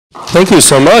Thank you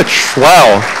so much.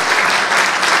 Wow.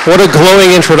 What a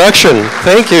glowing introduction.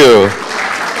 Thank you.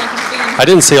 I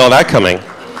didn't see all that coming.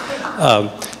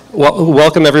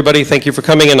 Welcome, everybody. Thank you for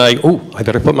coming. And I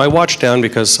better put my watch down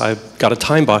because I've got a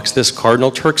time box. This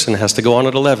Cardinal Turkson has to go on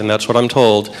at 11. That's what I'm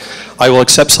told. I will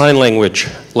accept sign language,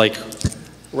 like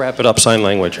wrap it up sign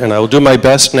language. And I will do my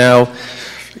best now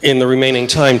in the remaining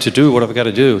time to do what I've got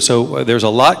to do. So there's a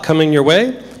lot coming your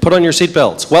way. Put on your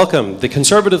seatbelts. Welcome. The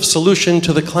Conservative Solution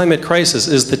to the Climate Crisis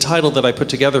is the title that I put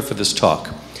together for this talk.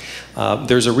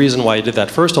 There's a reason why I did that.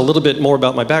 First, a little bit more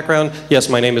about my background. Yes,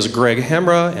 my name is Greg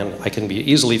Hamra, and I can be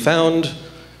easily found.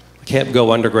 I can't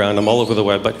go underground. I'm all over the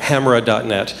web, but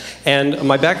hamra.net. And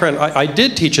my background, I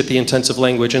did teach at the Intensive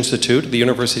Language Institute at the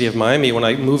University of Miami when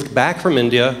I moved back from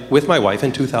India with my wife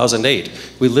in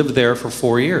 2008. We lived there for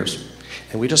 4 years.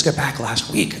 And we just got back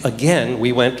last week. Again,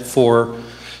 we went for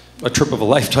a trip of a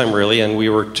lifetime, really, and we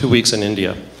were 2 weeks in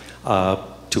India,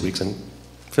 2 weeks in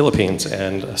Philippines,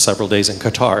 and several days in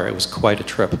Qatar. It was quite a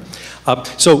trip.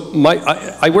 So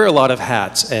I wear a lot of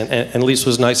hats, and Lisa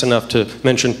was nice enough to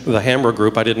mention the Hamra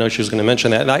group. I didn't know she was going to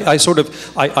mention that. And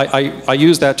I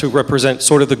use that to represent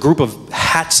sort of the group of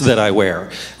hats that I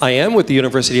wear. I am with the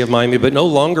University of Miami, but no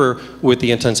longer with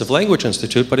the Intensive Language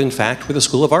Institute, but in fact with the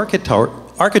School of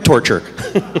Architecture.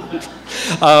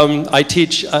 I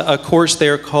teach a course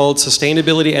there called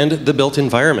Sustainability and the Built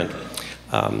Environment.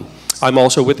 I'm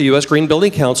also with the U.S. Green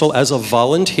Building Council as a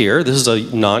volunteer. This is a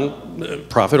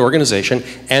non-profit organization,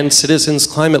 and Citizens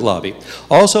Climate Lobby.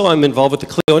 Also, I'm involved with the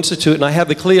Clio Institute, and I have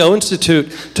the Clio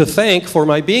Institute to thank for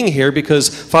my being here because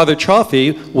Father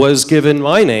Chaffee was given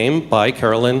my name by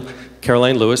Caroline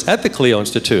Lewis at the Clio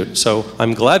Institute. So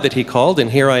I'm glad that he called, and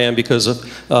here I am because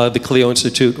of the Clio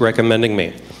Institute recommending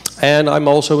me. And I'm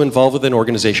also involved with an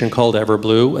organization called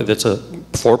Everblue. That's a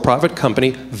for-profit company,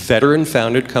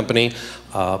 veteran-founded company,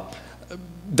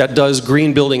 that does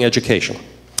green building education.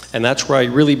 And that's where I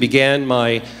really began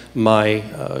my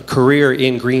career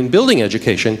in green building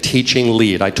education, teaching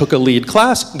LEED. I took a LEED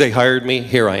class, they hired me,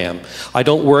 here I am. I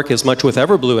don't work as much with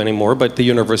Everblue anymore, but the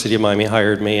University of Miami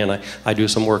hired me, and I do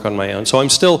some work on my own. So I'm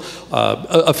still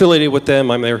affiliated with them.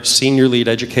 I'm their senior LEED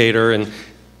educator, and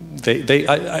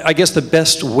I guess the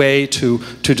best way to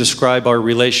describe our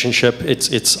relationship,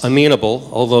 it's amenable,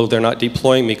 although they're not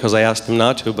deploying me because I asked them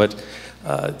not to, but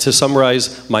to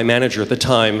summarize, my manager at the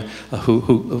time,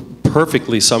 who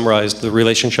perfectly summarized the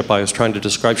relationship I was trying to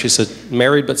describe, she said,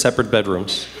 married but separate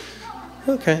bedrooms.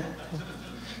 Okay.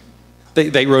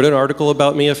 They wrote an article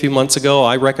about me a few months ago.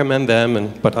 I recommend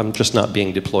them, but I'm just not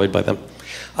being deployed by them.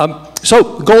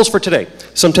 So, goals for today.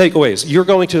 Some takeaways. You're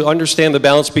going to understand the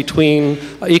balance between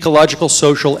ecological,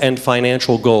 social, and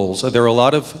financial goals. There are a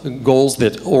lot of goals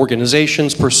that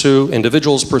organizations pursue,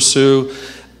 individuals pursue,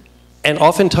 and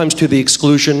oftentimes to the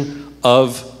exclusion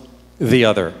of the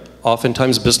other.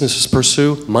 Oftentimes businesses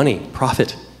pursue money,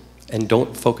 profit, and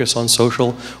don't focus on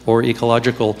social or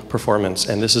ecological performance,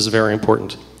 and this is very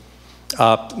important.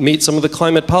 Meet some of the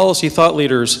climate policy thought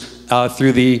leaders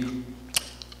through the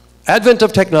advent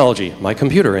of technology, my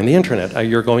computer and the internet.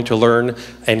 You're going to learn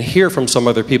and hear from some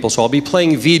other people, so I'll be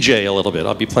playing VJ a little bit.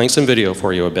 I'll be playing some video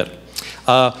for you a bit.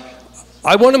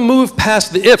 I want to move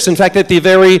past the ifs. In fact, at the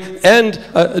very end,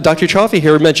 Dr. Chaffee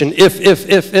here mentioned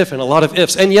if, and a lot of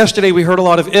ifs. And yesterday we heard a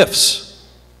lot of ifs.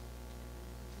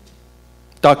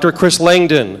 Dr. Chris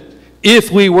Langdon, if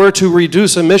we were to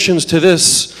reduce emissions to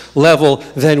this level,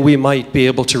 then we might be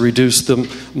able to reduce the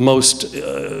most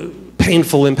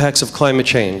painful impacts of climate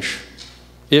change.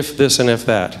 If this and if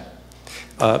that.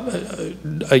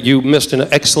 You missed an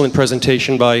excellent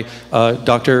presentation by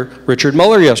Dr. Richard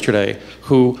Muller yesterday,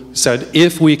 who said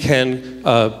if we can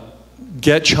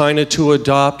get China to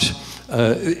adopt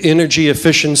energy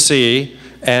efficiency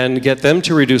and get them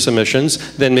to reduce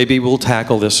emissions, then maybe we'll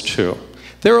tackle this too.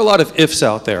 There are a lot of ifs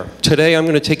out there. Today I'm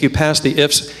going to take you past the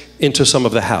ifs into some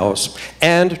of the hows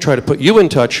and try to put you in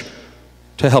touch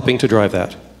to helping to drive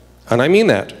that. And I mean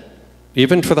that,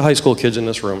 even for the high school kids in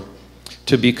this room,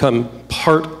 to become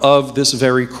part of this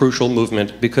very crucial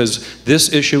movement, because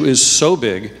this issue is so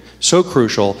big, so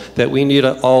crucial, that we need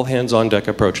an all-hands-on-deck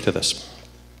approach to this.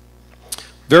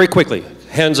 Very quickly,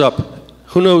 hands up.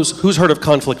 Who's heard of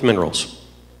conflict minerals?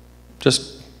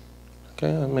 Just,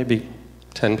 okay, maybe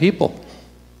 10 people,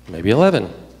 maybe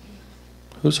 11.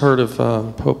 Who's heard of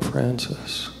Pope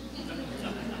Francis?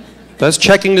 That's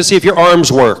checking to see if your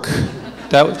arms work.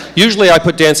 Usually I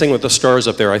put Dancing with the Stars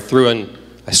up there. I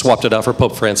swapped it out for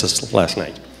Pope Francis last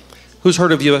night. Who's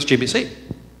heard of USGBC?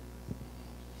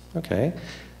 Okay.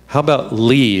 How about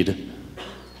LEED?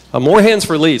 More hands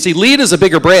for LEED. See, LEED is a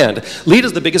bigger brand. LEED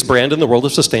is the biggest brand in the world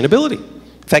of sustainability.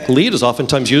 fact, LEED is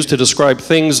oftentimes used to describe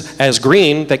things as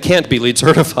green that can't be LEED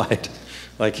certified.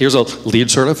 Like, here's a LEED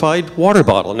certified water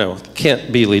bottle. No,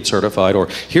 can't be LEED certified. Or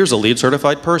here's a LEED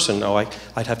certified person. No,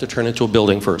 I'd have to turn into a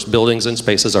building first. Buildings and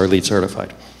spaces are LEED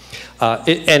certified.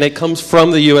 And it comes from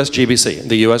the USGBC,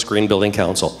 the US Green Building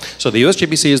Council. So the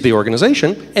USGBC is the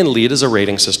organization, and LEED is a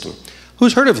rating system.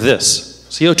 Who's heard of this?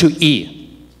 CO2e.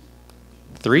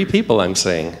 3 people, I'm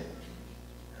saying.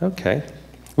 Okay.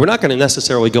 We're not going to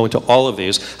necessarily go into all of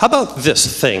these. How about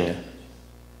this thing?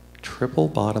 Triple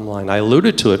bottom line. I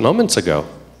alluded to it moments ago.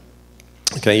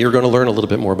 Okay, you're going to learn a little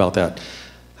bit more about that.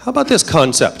 How about this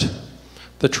concept?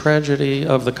 The tragedy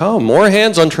of the commons. More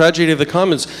hands on tragedy of the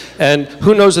commons. And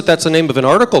who knows that that's the name of an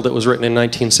article that was written in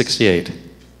 1968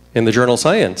 in the journal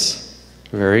Science?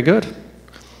 Very good.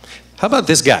 How about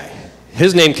this guy?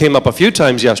 His name came up a few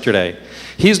times yesterday.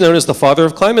 He's known as the father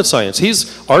of climate science. He's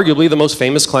arguably the most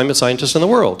famous climate scientist in the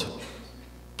world.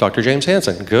 Dr. James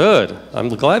Hansen. Good. I'm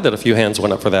glad that a few hands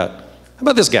went up for that. How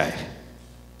about this guy?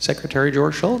 Secretary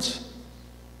George Shultz.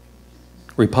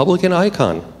 Republican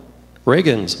icon.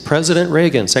 President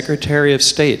Reagan, Secretary of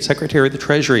State, Secretary of the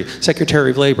Treasury,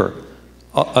 Secretary of Labor.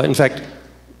 In fact,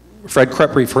 Fred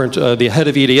Krupp referred to the head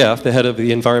of EDF, the head of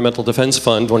the Environmental Defense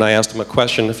Fund, when I asked him a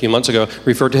question a few months ago,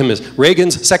 referred to him as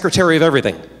Reagan's Secretary of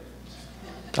Everything.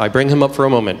 I bring him up for a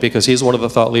moment because he's one of the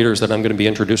thought leaders that I'm going to be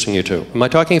introducing you to. Am I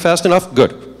talking fast enough?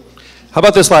 Good. How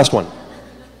about this last one?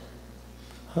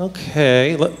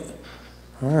 Okay, all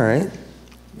right.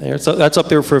 That's up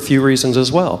there for a few reasons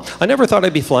as well. I never thought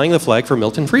I'd be flying the flag for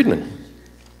Milton Friedman.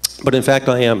 But in fact,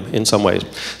 I am in some ways.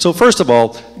 So first of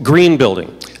all, green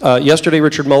building. Yesterday,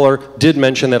 Richard Muller did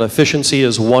mention that efficiency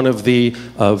is one of the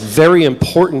very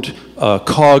important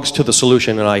cogs to the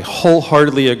solution, and I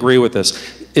wholeheartedly agree with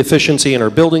this. Efficiency in our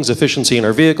buildings, efficiency in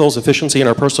our vehicles, efficiency in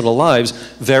our personal lives,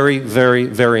 very, very,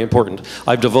 very important.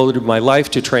 I've devoted my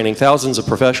life to training thousands of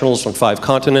professionals from 5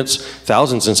 continents,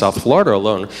 thousands in South Florida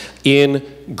alone,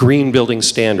 in green building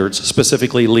standards,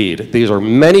 specifically LEED. These are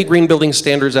many green building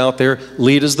standards out there.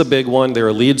 LEED is the big one. There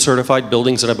are LEED certified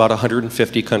buildings in about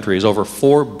 150 countries, over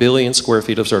 4 billion square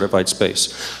feet of certified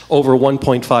space, over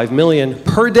 1.5 million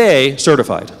per day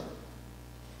certified.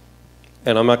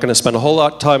 And I'm not going to spend a whole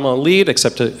lot of time on LEED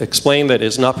except to explain that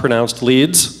it's not pronounced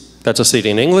Leeds. That's a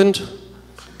city in England.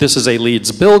 This is a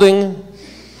Leeds building.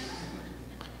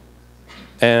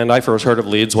 And I first heard of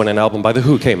Leeds when an album by The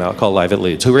Who came out called Live at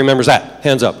Leeds. Who remembers that?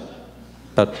 Hands up.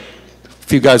 About a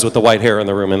few guys with the white hair in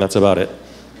the room, and that's about it.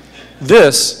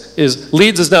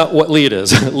 Leeds is not what LEED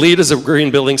is. LEED is a green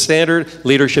building standard,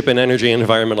 leadership in energy and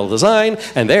environmental design,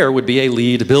 and there would be a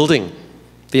LEED building.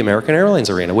 The American Airlines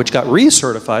Arena, which got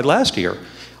recertified last year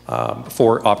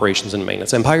for operations and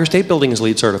maintenance. Empire State Building is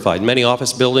LEED certified. Many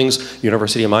office buildings,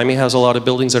 University of Miami has a lot of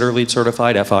buildings that are LEED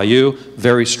certified. FIU,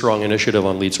 very strong initiative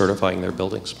on LEED certifying their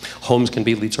buildings. Homes can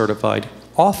be LEED certified.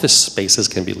 Office spaces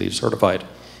can be LEED certified.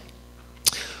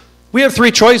 We have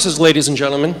 3 choices, ladies and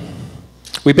gentlemen.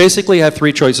 We basically have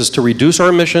 3 choices: to reduce our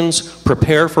emissions,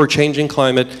 prepare for a changing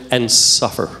climate, and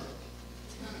suffer.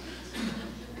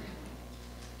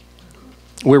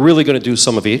 We're really going to do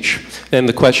some of each, and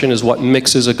the question is, what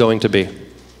mix is it going to be?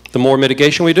 The more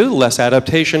mitigation we do, the less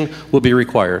adaptation will be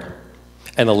required,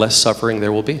 and the less suffering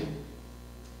there will be.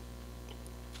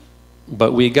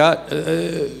 But we got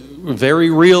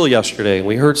very real yesterday.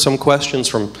 We heard some questions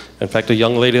from, in fact, a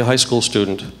young lady, a high school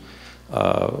student,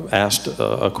 asked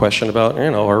a question about,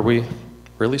 are we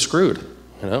really screwed?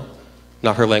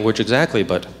 Not her language exactly,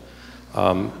 but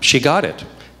she got it.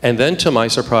 And then, to my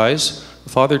surprise,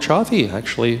 Father Chaffee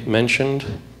actually mentioned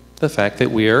the fact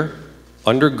that we're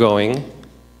undergoing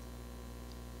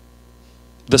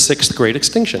the 6th great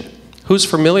extinction. Who's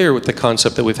familiar with the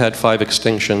concept that we've had 5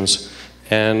 extinctions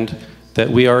and that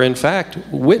we are in fact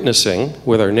witnessing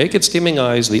with our naked steaming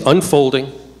eyes the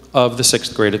unfolding of the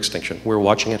 6th great extinction? We're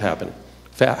watching it happen.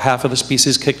 Half of the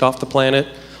species kicked off the planet,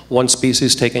 1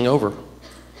 species taking over.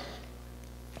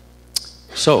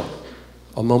 So,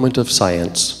 a moment of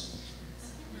science.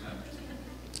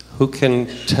 Who can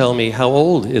tell me how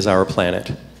old is our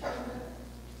planet?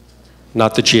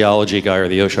 Not the geology guy or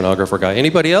the oceanographer guy.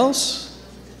 Anybody else?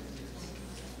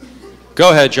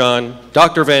 Go ahead, John.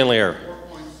 Dr. Van Leer.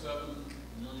 4.7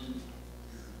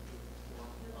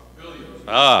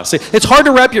 billion. See, it's hard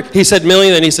to wrap he said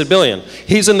million and he said billion.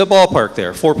 He's in the ballpark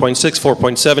there, 4.6,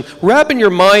 4.7. Wrapping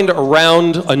your mind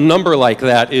around a number like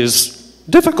that is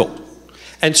difficult.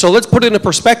 And so let's put it into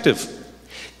perspective.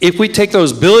 If we take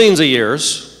those billions of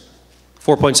years,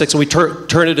 4.6, and we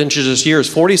turn it into just years,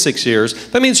 46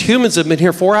 years, that means humans have been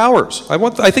here 4 hours.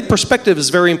 I think perspective is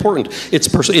very important.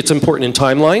 It's important in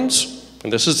timelines,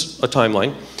 and this is a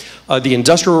timeline. The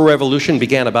Industrial Revolution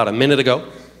began about a minute ago,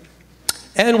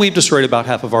 and we've destroyed about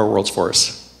half of our world's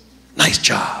forests. Nice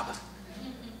job.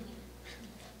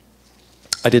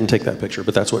 I didn't take that picture,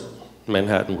 but that's what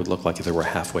Manhattan would look like if they were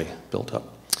halfway built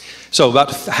up. So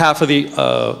about half of the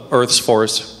Earth's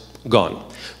forests gone.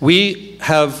 We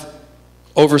have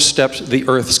overstepped the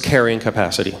Earth's carrying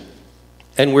capacity,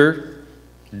 and we're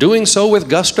doing so with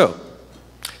gusto.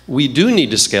 We do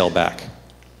need to scale back.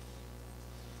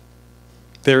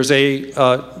 There's a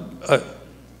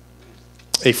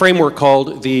framework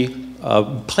called the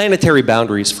Planetary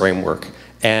Boundaries Framework.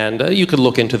 And you could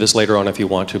look into this later on if you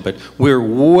want to, but we're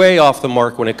way off the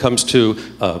mark when it comes to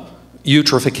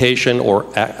eutrophication or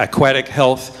aquatic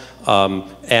health.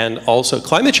 And also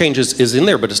climate change is in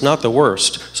there, but it's not the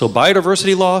worst. So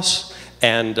biodiversity loss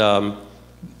and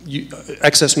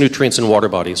excess nutrients in water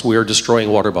bodies. We are destroying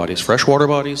water bodies, fresh water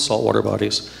bodies, salt water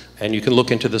bodies. And you can look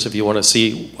into this if you want to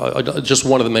see just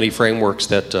one of the many frameworks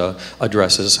that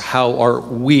addresses how are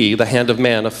we, the hand of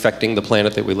man, affecting the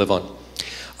planet that we live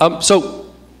on.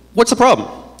 So what's the problem?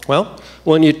 Well,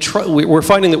 when you try, we're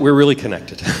finding that we're really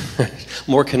connected,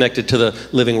 more connected to the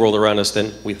living world around us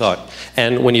than we thought.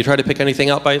 And when you try to pick anything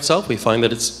out by itself, we find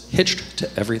that it's hitched to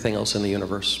everything else in the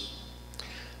universe.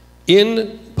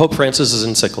 In Pope Francis's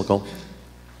encyclical,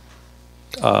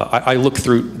 I look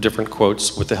through different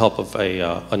quotes with the help of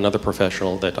another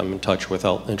professional that I'm in touch with.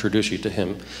 I'll introduce you to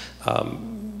him.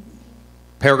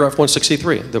 Paragraph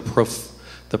 163,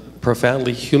 the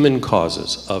profoundly human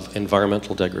causes of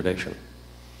environmental degradation.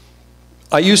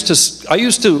 I used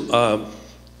to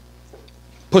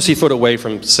pussyfoot away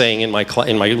from saying in my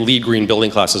lead green building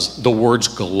classes the words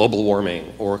global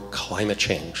warming or climate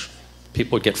change.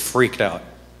 People would get freaked out.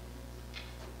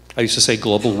 I used to say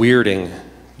global weirding,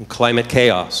 climate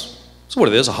chaos. That's what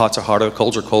it is. Hots are hotter,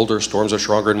 colds are colder, storms are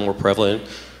stronger and more prevalent,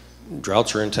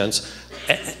 droughts are intense.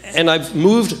 And I've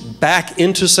moved back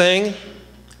into saying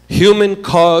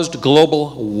human-caused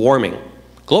global warming.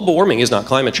 Global warming is not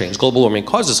climate change. Global warming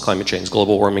causes climate change.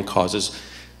 Global warming causes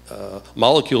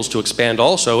molecules to expand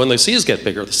also, and the seas get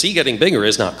bigger. The sea getting bigger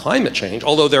is not climate change,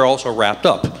 although they're also wrapped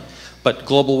up. But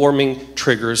global warming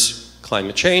triggers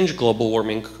climate change. Global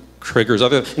warming triggers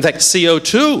other. In fact,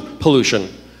 CO2 pollution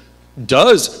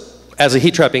does, as a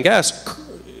heat-trapping gas,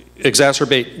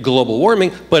 exacerbate global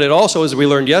warming, but it also, as we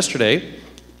learned yesterday,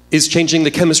 is changing the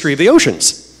chemistry of the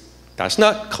oceans. That's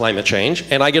not climate change,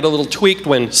 and I get a little tweaked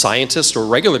when scientists or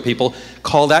regular people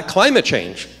call that climate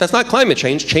change. That's not climate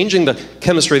change. Changing the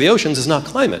chemistry of the oceans is not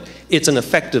climate. It's an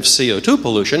effect of CO2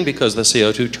 pollution because the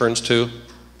CO2 turns to,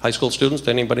 high school students, does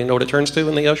anybody know what it turns to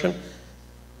in the ocean?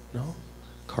 No?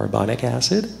 Carbonic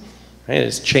acid. Right?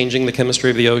 It's changing the chemistry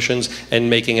of the oceans and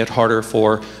making it harder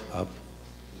for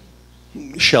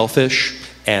shellfish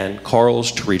and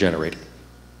corals to regenerate.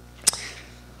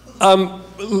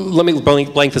 Let me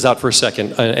blank this out for a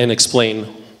second and explain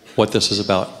what this is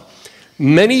about.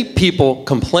 Many people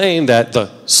complain that the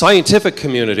scientific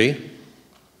community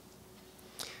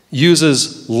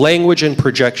uses language and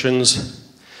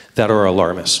projections that are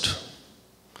alarmist.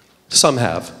 Some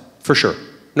have, for sure,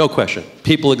 no question.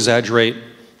 People exaggerate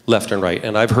left and right,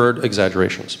 and I've heard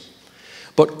exaggerations.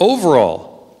 But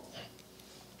overall,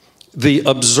 the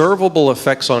observable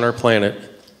effects on our planet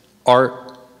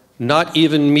are not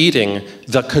even meeting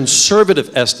the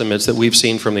conservative estimates that we've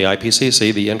seen from the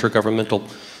IPCC, the Intergovernmental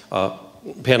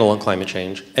Panel on Climate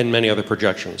Change, and many other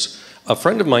projections. A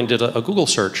friend of mine did a Google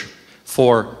search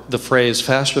for the phrase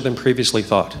faster than previously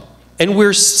thought. And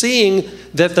we're seeing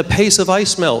that the pace of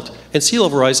ice melt and sea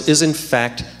level rise is in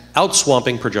fact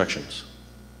outswamping projections.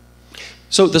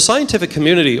 So the scientific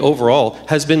community overall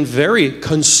has been very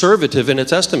conservative in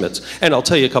its estimates. And I'll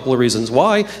tell you a couple of reasons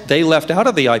why. They left out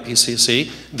of the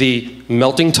IPCC the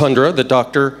melting tundra that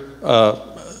Dr.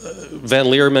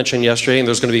 Van Leer mentioned yesterday, and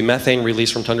there's going to be methane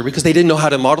release from tundra because they didn't know how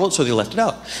to model it, so they left it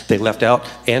out. They left out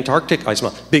Antarctic ice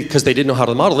melt because they didn't know how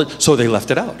to model it, so they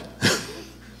left it out.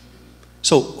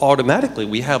 So automatically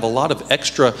we have a lot of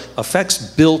extra effects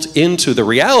built into the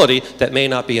reality that may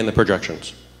not be in the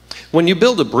projections. When you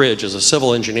build a bridge as a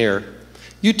civil engineer,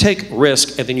 you take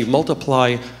risk and then you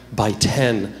multiply by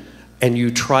 10 and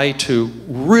you try to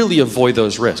really avoid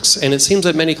those risks. And it seems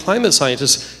that many climate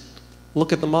scientists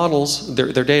look at the models,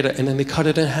 their data, and then they cut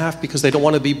it in half because they don't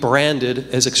want to be branded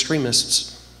as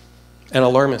extremists and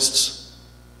alarmists.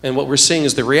 And what we're seeing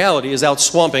is the reality is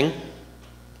outswamping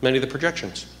many of the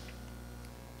projections.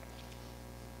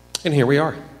 And here we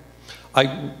are.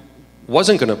 I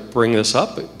wasn't going to bring this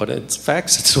up, but in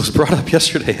fact, since it was brought up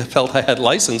yesterday, I felt I had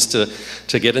license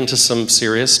to get into some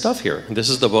serious stuff here. This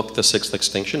is the book, The Sixth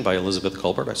Extinction by Elizabeth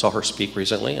Kolbert. I saw her speak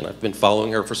recently, and I've been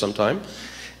following her for some time.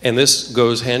 And this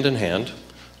goes hand in hand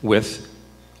with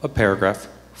a paragraph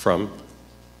from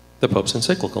the Pope's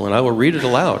encyclical, and I will read it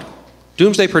aloud.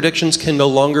 Doomsday predictions can no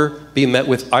longer be met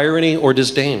with irony or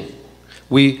disdain.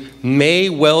 We may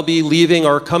well be leaving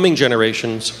our coming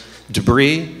generations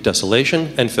debris,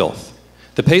 desolation, and filth.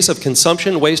 The pace of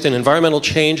consumption, waste, and environmental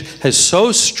change has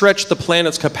so stretched the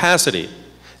planet's capacity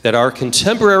that our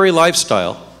contemporary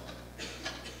lifestyle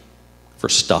for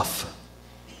stuff,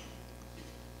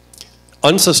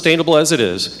 unsustainable as it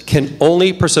is, can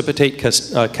only precipitate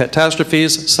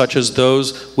catastrophes such as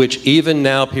those which even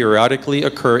now periodically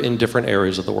occur in different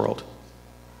areas of the world.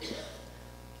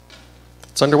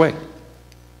 It's underway.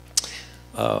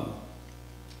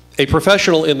 A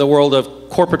professional in the world of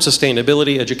corporate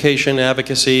sustainability, education,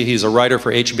 advocacy, he's a writer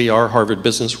for HBR, Harvard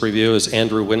Business Review, is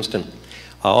Andrew Winston.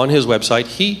 On his website,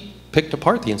 he picked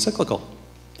apart the encyclical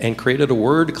and created a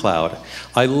word cloud.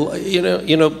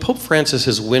 Pope Francis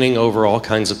is winning over all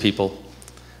kinds of people.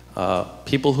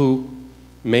 People who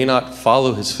may not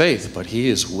follow his faith, but he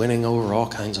is winning over all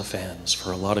kinds of fans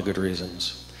for a lot of good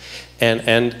reasons. I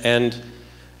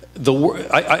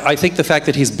think the fact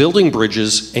that he's building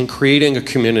bridges and creating a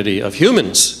community of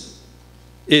humans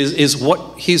is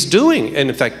what he's doing. And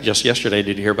in fact, just yesterday,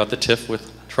 did you hear about the tiff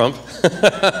with Trump?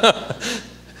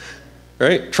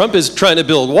 Right? Trump is trying to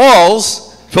build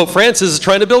walls. Pope Francis is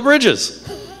trying to build bridges,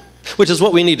 which is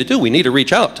what we need to do. We need to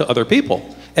reach out to other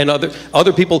people and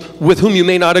other people with whom you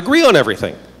may not agree on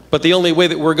everything. But the only way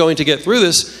that we're going to get through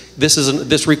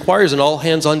this requires an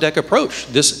all-hands-on-deck approach.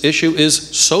 This issue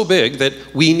is so big that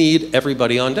we need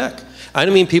everybody on deck. I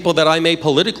don't mean people that I may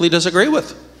politically disagree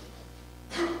with.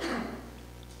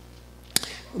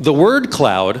 The word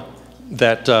cloud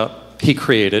that he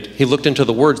created, he looked into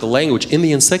the words, the language in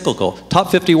the encyclical. Top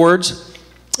 50 words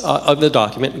of the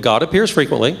document. God appears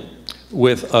frequently,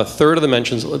 with a third of the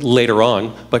mentions later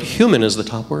on, but human is the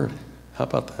top word. How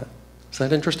about that? Is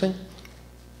that interesting?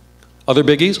 Other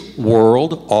biggies: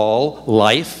 world, all,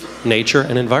 life, nature,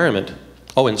 and environment.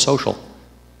 Oh, and social.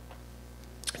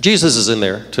 Jesus is in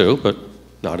there too, but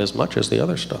not as much as the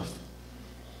other stuff.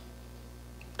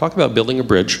 Talk about building a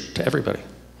bridge to everybody.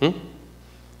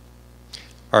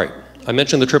 All right, I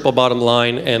mentioned the triple bottom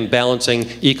line and balancing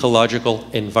ecological,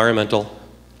 environmental,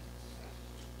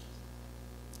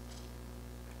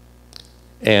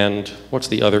 and what's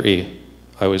the other E?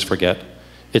 I always forget.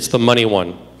 It's the money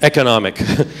one, economic.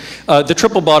 The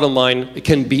triple bottom line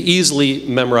can be easily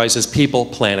memorized as people,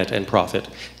 planet, and profit.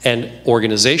 And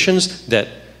organizations that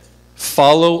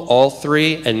follow all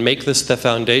three and make this the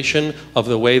foundation of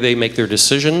the way they make their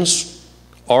decisions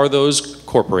are those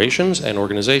corporations and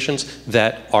organizations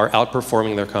that are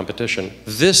outperforming their competition.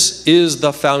 This is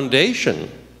the foundation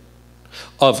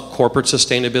of corporate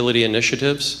sustainability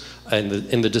initiatives and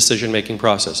in the decision-making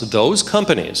process. Those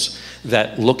companies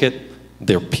that look at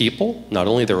their people, not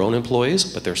only their own employees,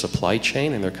 but their supply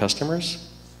chain and their customers,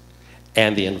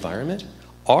 and the environment,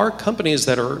 are companies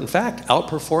that are, in fact,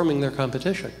 outperforming their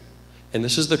competition. And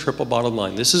this is the triple bottom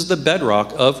line. This is the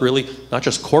bedrock of really not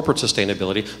just corporate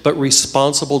sustainability, but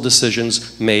responsible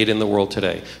decisions made in the world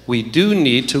today. We do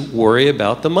need to worry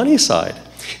about the money side.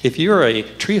 If you're a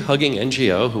tree-hugging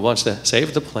NGO who wants to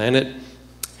save the planet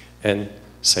and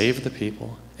save the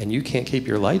people, and you can't keep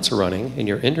your lights running and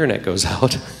your internet goes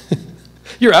out,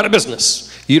 you're out of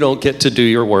business. You don't get to do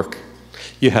your work.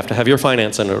 You have to have your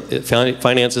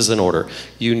finances in order.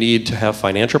 You need to have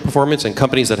financial performance, and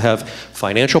companies that have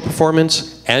financial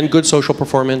performance and good social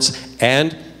performance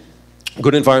and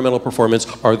good environmental performance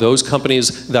are those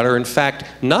companies that are in fact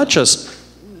not just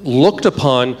looked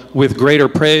upon with greater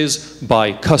praise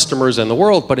by customers and the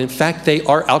world, but in fact they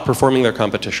are outperforming their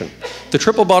competition. The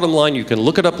triple bottom line, you can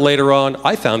look it up later on.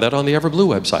 I found that on the Everblue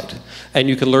website. And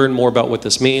you can learn more about what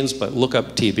this means, but look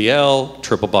up TBL,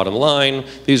 triple bottom line.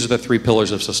 These are the three pillars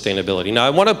of sustainability. Now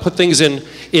I want to put things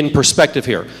in perspective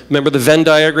here. Remember the Venn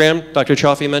diagram Dr.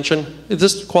 Chaffee mentioned?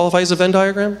 This qualifies as a Venn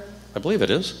diagram? I believe it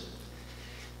is.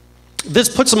 This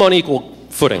puts them on equal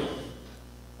footing.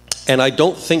 And I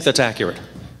don't think that's accurate.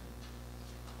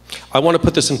 I want to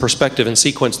put this in perspective and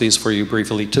sequence these for you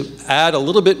briefly to add a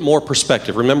little bit more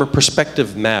perspective. Remember,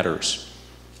 perspective matters.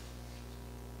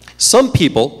 Some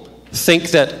people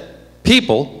think that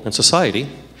people and society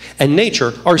and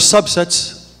nature are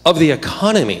subsets of the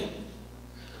economy.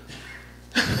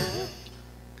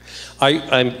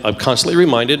 I'm constantly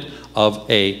reminded of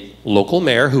a local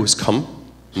mayor who has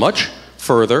come much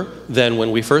further than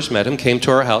when we first met him, came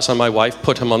to our house, and my wife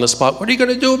put him on the spot. What are you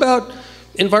going to do about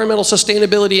environmental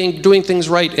sustainability and doing things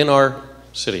right in our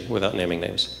city, without naming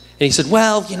names? And he said,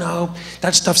 well, you know,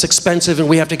 that stuff's expensive and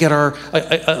we have to get our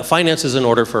finances in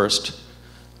order first.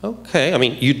 Okay, I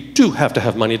mean, you do have to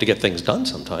have money to get things done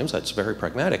sometimes. That's very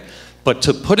pragmatic. But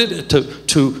to put it,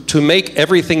 to make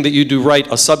everything that you do right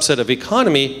a subset of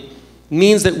economy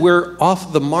means that we're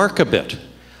off the mark a bit.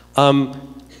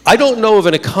 I don't know of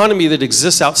an economy that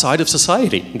exists outside of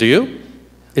society, do you?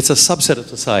 It's a subset of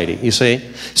society, you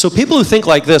see? So people who think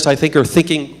like this, I think, are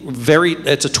thinking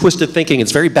it's a twisted thinking.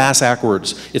 It's very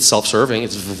bass-backwards. It's self-serving.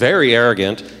 It's very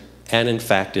arrogant. And in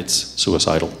fact, it's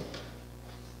suicidal.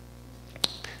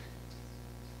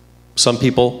 Some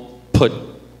people put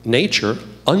nature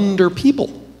under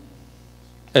people,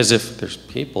 as if there's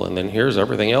people and then here's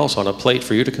everything else on a plate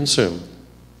for you to consume.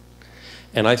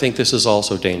 And I think this is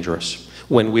also dangerous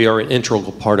when we are an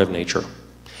integral part of nature.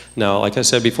 Now, like I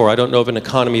said before, I don't know of an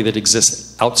economy that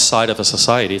exists outside of a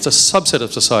society. It's a subset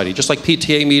of society, just like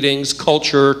PTA meetings,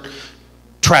 culture,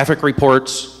 traffic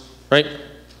reports, right?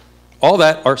 All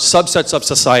that are subsets of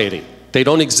society. They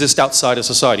don't exist outside of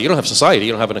society. You don't have society,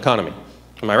 you don't have an economy.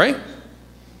 Am I right?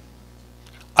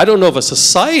 I don't know of a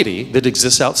society that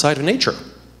exists outside of nature.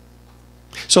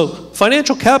 So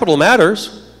financial capital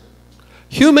matters.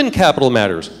 Human capital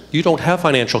matters. You don't have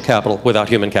financial capital without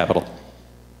human capital.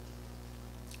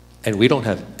 And we don't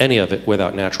have any of it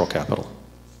without natural capital.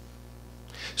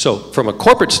 So from a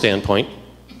corporate standpoint,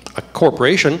 a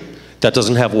corporation that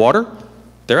doesn't have water,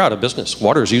 they're out of business.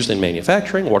 Water is used in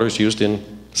manufacturing. Water is used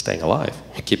in staying alive,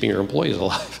 keeping your employees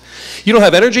alive. You don't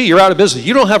have energy, you're out of business.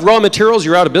 You don't have raw materials,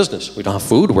 you're out of business. We don't have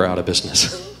food, we're out of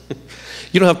business.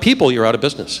 You don't have people, you're out of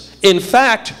business. In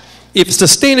fact, if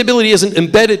sustainability isn't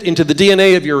embedded into the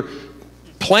DNA of your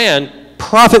plan,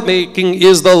 profit making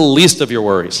is the least of your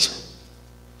worries.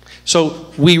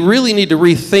 So we really need to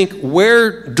rethink,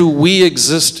 where do we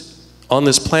exist on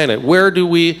this planet? Where do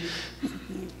we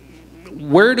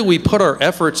put our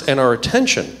efforts and our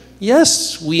attention?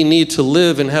 Yes, we need to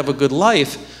live and have a good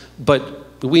life, but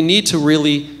we need to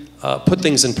really put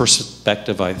things in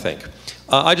perspective, I think.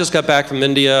 I just got back from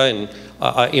India, and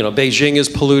Beijing is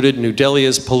polluted, New Delhi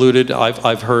is polluted.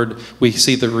 I've heard, we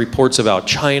see the reports about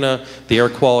China. The air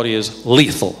quality is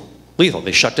lethal. Lethal.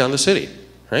 They shut down the city,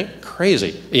 right?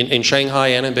 Crazy. In Shanghai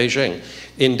and in Beijing.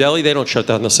 In Delhi, they don't shut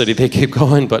down the city. They keep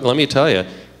going. But let me tell you,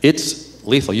 it's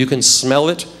lethal. You can smell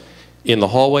it in the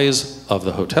hallways of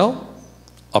the hotel,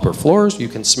 upper floors. You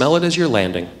can smell it as you're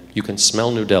landing. You can smell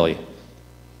New Delhi.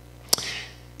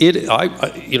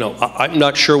 I'm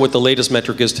not sure what the latest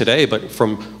metric is today, but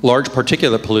from large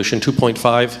particulate pollution,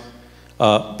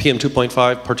 2.5, PM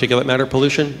 2.5 particulate matter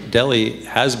pollution, Delhi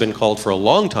has been called for a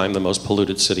long time the most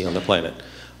polluted city on the planet.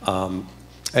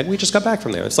 And we just got back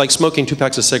from there. It's like smoking 2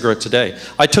 packs of cigarettes a day.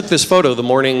 I took this photo the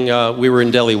morning we were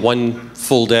in Delhi, one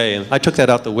full day, and I took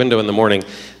that out the window in the morning.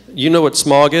 You know what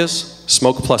smog is?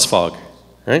 Smoke plus fog,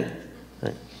 right?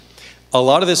 A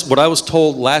lot of this, what I was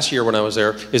told last year when I was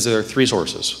there, is there are three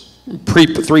sources,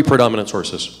 three predominant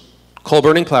sources.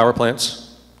 Coal-burning power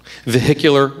plants,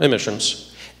 vehicular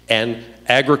emissions, and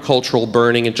agricultural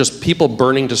burning, and just people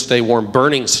burning to stay warm,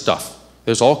 burning stuff.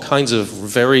 There's all kinds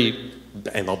of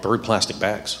and they'll burn plastic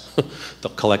bags.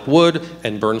 They'll collect wood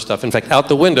and burn stuff. In fact, out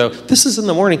the window, this is in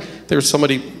the morning, there's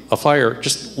a fire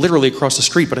just literally across the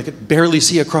street, but I could barely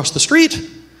see across the street.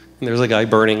 And there's a guy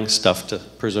burning stuff to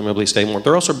presumably stay warm.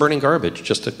 They're also burning garbage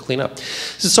just to clean up.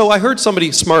 So I heard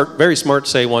somebody smart, very smart,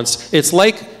 say once, it's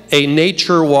like a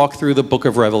nature walk through the book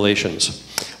of Revelations,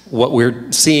 what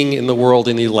we're seeing in the world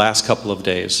in the last couple of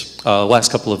days,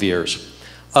 last couple of years.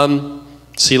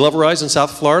 Sea level rise in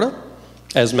South Florida,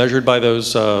 as measured by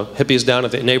those hippies down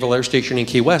at the Naval Air Station in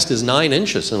Key West, is 9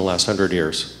 inches in the last 100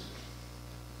 years.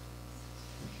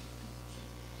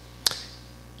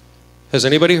 Has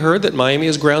anybody heard that Miami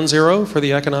is ground zero for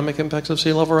the economic impacts of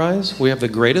sea level rise? We have the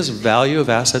greatest value of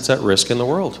assets at risk in the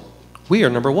world. We are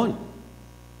number 1.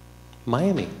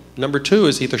 Miami. Number 2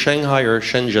 is either Shanghai or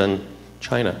Shenzhen,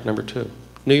 China, number 2.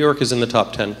 New York is in the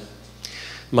top 10.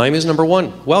 Miami is number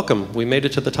 1. Welcome, we made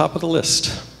it to the top of the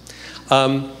list.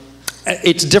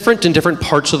 It's different in different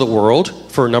parts of the world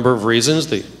for a number of reasons.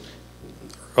 The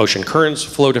ocean currents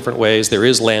flow different ways. There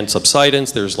is land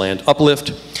subsidence, there's land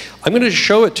uplift. I'm going to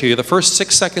show it to you, the first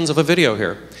 6 seconds of a video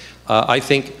here.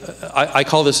 I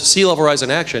call this sea level rise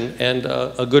in action, and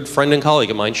a good friend and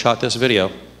colleague of mine shot this video.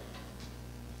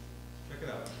 Check it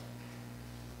out.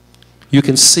 You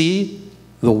can see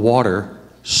the water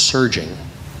surging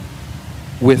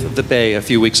with the bay a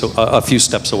few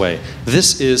steps away.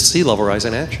 This is sea level rise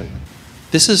in action.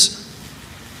 This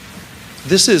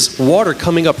is water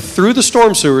coming up through the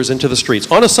storm sewers into the streets.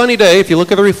 On a sunny day, if you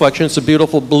look at the reflection, it's a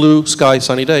beautiful blue sky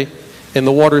sunny day, and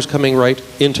the water is coming right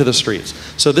into the streets.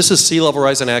 So this is sea level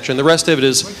rise in action. The rest of it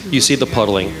is, you see the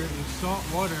puddling. The salt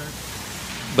water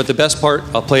But the best part,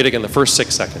 I'll play it again, the first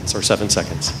 6 seconds or 7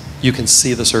 seconds. You can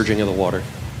see the surging of the water.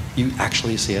 You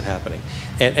actually see it happening.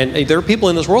 And there are people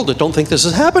in this world that don't think this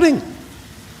is happening.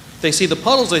 They see the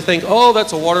puddles, they think, oh,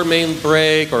 that's a water main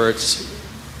break, or it's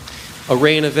a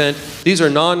rain event. These are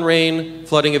non-rain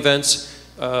flooding events,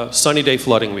 sunny day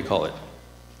flooding, we call it.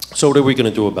 So what are we going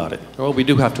to do about it? Well, we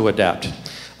do have to adapt.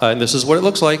 And this is what it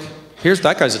looks like. Here's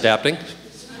that guy's adapting.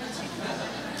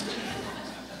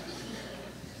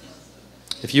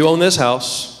 If you own this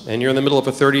house and you're in the middle of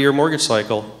a 30-year mortgage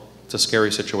cycle, it's a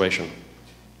scary situation.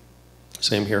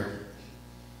 Same here.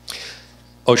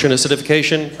 Ocean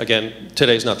acidification, again,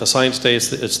 today's not the science day,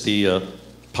 it's the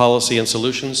policy and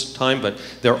solutions time, but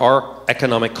there are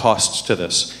economic costs to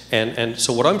this. And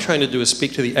so what I'm trying to do is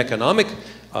speak to the economic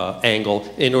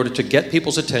angle in order to get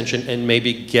people's attention and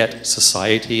maybe get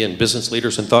society and business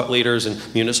leaders and thought leaders and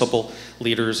municipal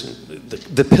leaders, and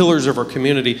the pillars of our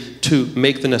community, to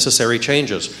make the necessary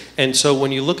changes. And so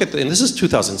when you look at, and this is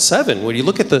 2007, when you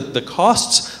look at the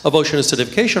costs of ocean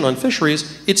acidification on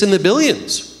fisheries, it's in the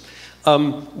billions.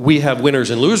 We have winners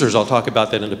and losers, I'll talk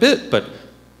about that in a bit, but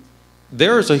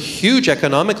there is a huge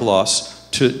economic loss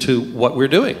to what we're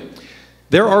doing.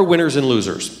 There are winners and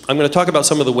losers. I'm going to talk about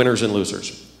some of the winners and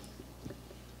losers.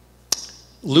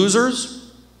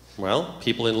 Losers, well,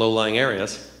 people in low-lying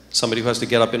areas. Somebody who has to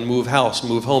get up and move house,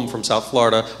 move home from South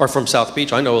Florida or from South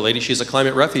Beach. I know a lady, she's a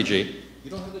climate refugee.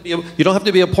 You don't have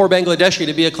to be a poor Bangladeshi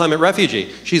to be a climate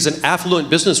refugee. She's an affluent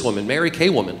businesswoman, Mary Kay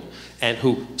woman, and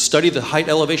who studied the height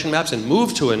elevation maps and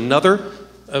moved to another,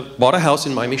 bought a house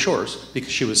in Miami Shores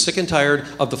because she was sick and tired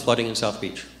of the flooding in South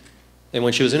Beach. And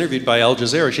when she was interviewed by Al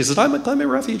Jazeera, she says, I'm a climate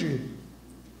refugee.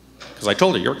 Because I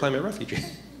told her, you're a climate refugee.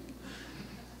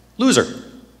 Loser,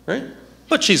 right?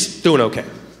 But she's doing okay.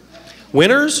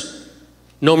 Winners,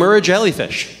 Nomura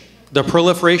jellyfish. The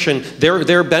proliferation,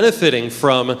 they're benefiting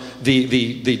from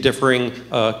the differing,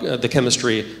 the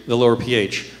chemistry, the lower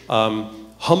pH.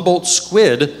 Humboldt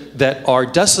squid that are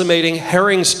decimating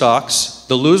herring stocks.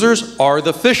 The losers are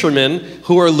the fishermen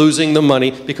who are losing the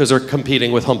money because they're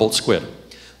competing with Humboldt squid.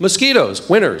 Mosquitoes,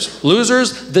 winners.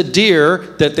 Losers, the deer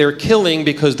that they're killing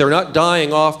because they're not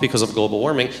dying off because of global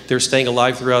warming. They're staying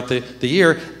alive throughout the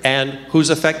year. And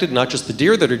who's affected? Not just the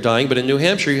deer that are dying, but in New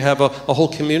Hampshire you have a whole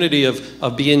community of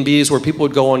B&Bs where people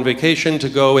would go on vacation to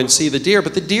go and see the deer,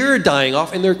 but the deer are dying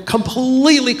off and they're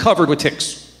completely covered with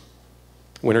ticks.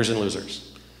 Winners and losers.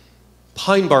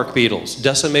 Pine bark beetles,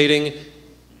 decimating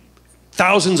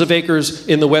thousands of acres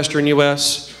in the western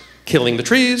US, killing the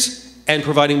trees and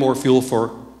providing more fuel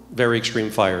for very extreme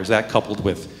fires. That, coupled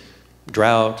with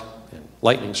drought and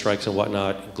lightning strikes and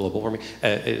whatnot, and global warming,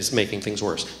 is making things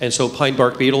worse. And so pine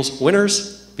bark beetles,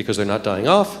 winners, because they're not dying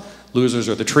off. Losers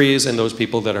are the trees and those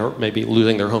people that are maybe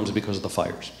losing their homes because of the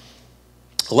fires.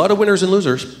 A lot of winners and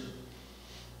losers.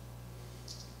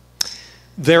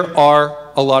 There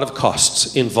are a lot of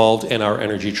costs involved in our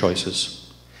energy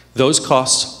choices. Those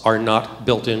costs are not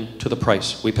built into the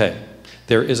price we pay.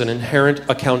 There is an inherent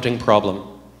accounting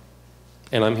problem,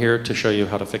 and I'm here to show you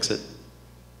how to fix it.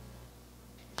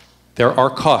 There are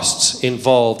costs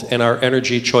involved in our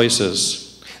energy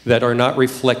choices that are not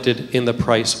reflected in the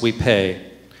price we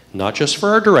pay, not just for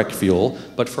our direct fuel,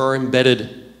 but for our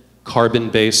embedded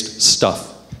carbon-based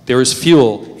stuff. There is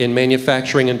fuel in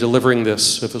manufacturing and delivering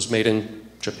this if it was made in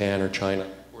Japan or China,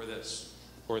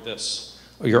 or this,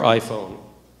 or your iPhone.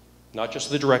 Not just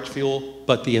the direct fuel,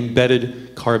 but the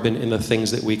embedded carbon in the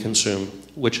things that we consume,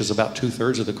 which is about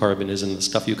 2/3 of the carbon is in the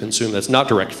stuff you consume that's not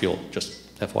direct fuel, just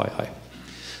FYI.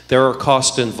 There are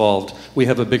costs involved. We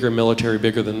have a bigger military,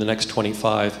 bigger than the next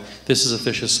 25. This is a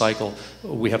vicious cycle.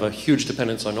 We have a huge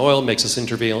dependence on oil, makes us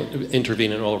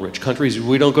intervene in oil-rich countries.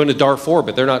 We don't go into Darfur,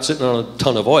 but they're not sitting on a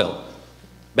ton of oil.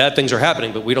 Bad things are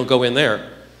happening, but we don't go in there,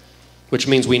 which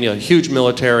means we need a huge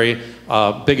military,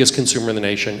 biggest consumer in the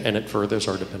nation, and it furthers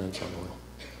our dependence on oil.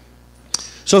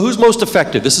 So who's most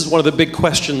affected? This is one of the big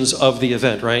questions of the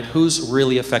event, right? Who's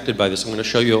really affected by this? I'm going to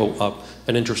show you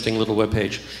an interesting little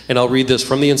webpage. And I'll read this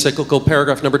from the encyclical,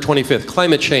 paragraph number 25.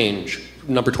 Climate change,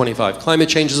 number 25. Climate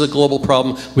change is a global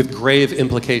problem with grave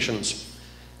implications.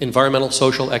 Environmental,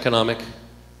 social, economic.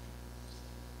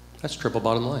 That's triple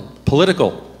bottom line.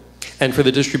 Political. And for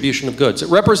the distribution of goods. It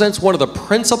represents one of the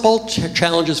principal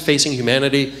challenges facing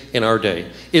humanity in our day.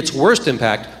 Its worst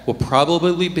impact will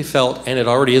probably be felt, and it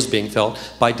already is being felt,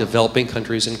 by developing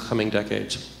countries in coming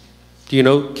decades. Do you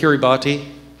know Kiribati?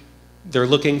 They're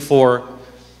looking for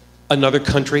another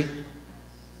country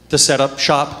to set up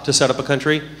shop, to set up a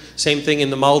country. Same thing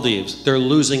in the Maldives. They're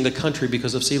losing the country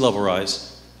because of sea level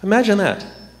rise. Imagine that.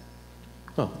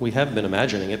 Well, we have been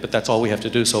imagining it, but that's all we have to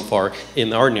do so far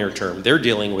in our near term. They're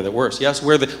dealing with it worse. Yes,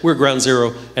 we're ground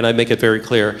zero, and I make it very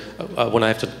clear when I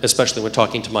have to, especially when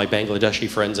talking to my Bangladeshi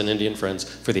friends and Indian friends,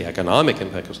 for the economic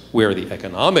impact. We're the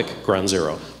economic ground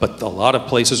zero, but a lot of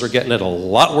places are getting it a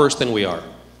lot worse than we are.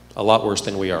 A lot worse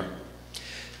than we are.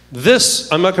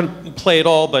 This, I'm not going to play it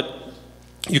all, but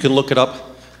you can look it up.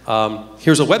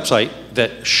 Here's a website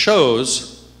that shows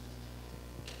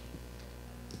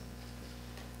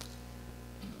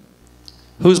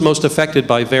who's most affected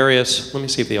by various, let me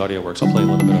see if the audio works, I'll play a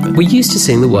little bit of it. We're used to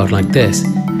seeing the world like this.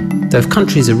 Though if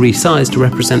countries are resized to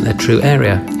represent their true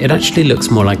area, it actually looks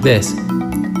more like this.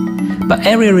 But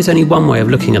area is only one way of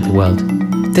looking at the world.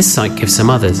 This site gives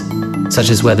some others, such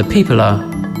as where the people are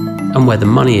and where the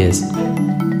money is.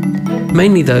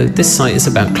 Mainly though, this site is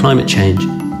about climate change.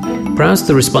 Browse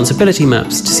the responsibility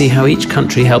maps to see how each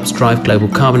country helps drive global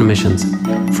carbon emissions,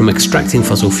 from extracting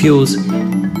fossil fuels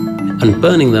and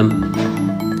burning them,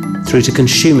 through to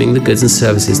consuming the goods and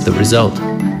services that result.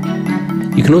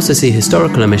 You can also see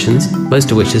historical emissions,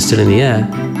 most of which are still in the air,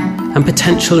 and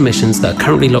potential emissions that are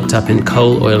currently locked up in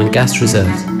coal, oil and gas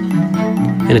reserves.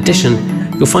 In addition,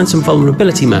 you'll find some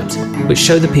vulnerability maps which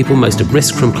show the people most at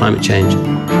risk from climate change,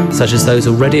 such as those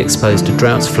already exposed to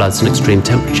droughts, floods and extreme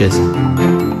temperatures.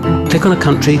 Click on a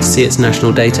country to see its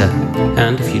national data,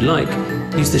 and if you like,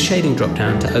 use the shading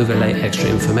drop-down to overlay extra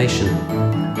information.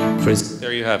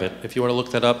 There you have it. If you want to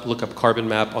look that up, look up Carbon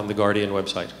Map on the Guardian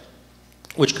website.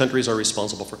 Which countries are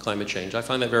responsible for climate change? I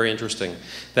find that very interesting.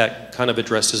 That kind of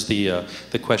addresses the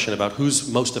question about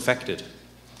who's most affected.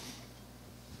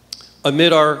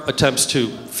 Amid our attempts to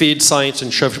feed science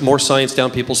and shove more science down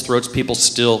people's throats, people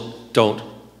still don't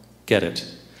get it.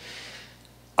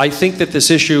 I think that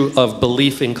this issue of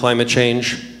belief in climate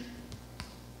change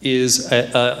is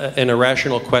an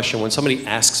irrational question. When somebody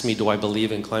asks me, do I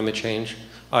believe in climate change?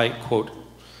 I quote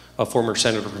a former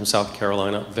senator from South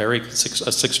Carolina, a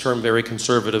six-term, very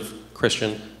conservative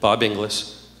Christian, Bob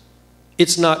Inglis.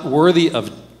 It's not worthy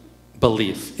of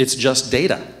belief. It's just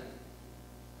data.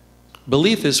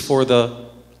 Belief is for the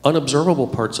unobservable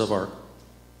parts of our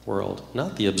world,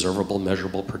 not the observable,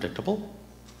 measurable, predictable.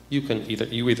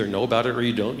 You either know about it or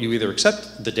you don't. You either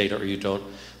accept the data or you don't.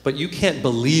 But you can't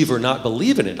believe or not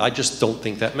believe in it. I just don't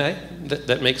think that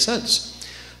makes sense.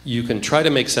 You can try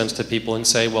to make sense to people and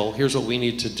say, well, here's what we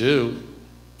need to do,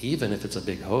 even if it's a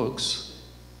big hoax.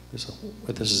 This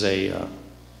is a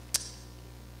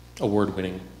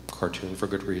award-winning cartoon for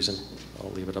good reason. I'll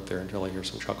leave it up there until I hear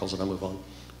some chuckles and I'll move on.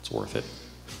 It's worth it.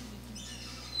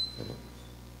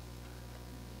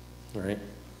 All right.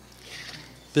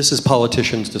 This is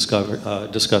politicians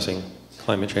discussing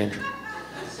climate change.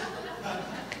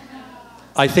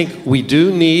 I think we do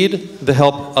need the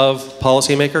help of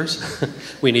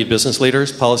policymakers. We need business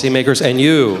leaders, policymakers, and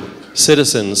you,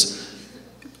 citizens.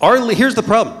 Here's the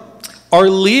problem. Our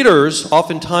leaders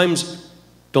oftentimes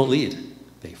don't lead.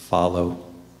 They follow.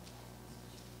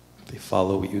 They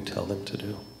follow what you tell them to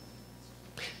do.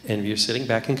 And if you're sitting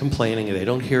back and complaining and they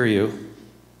don't hear you,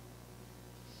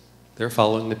 they're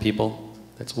following the people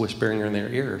that's whispering in their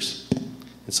ears.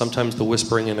 And sometimes the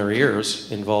whispering in their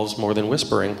ears involves more than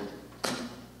whispering.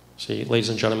 See, ladies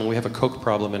and gentlemen, we have a coke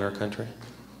problem in our country,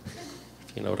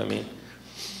 if you know what I mean.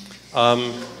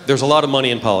 There's a lot of money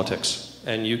in politics,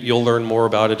 and you'll learn more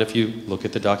about it if you look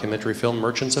at the documentary film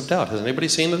Merchants of Doubt. Has anybody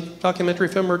seen the documentary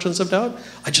film Merchants of Doubt?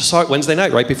 I just saw it Wednesday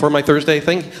night, right before my Thursday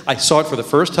thing. I saw it for the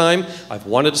first time. I've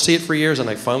wanted to see it for years, and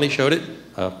I finally showed it.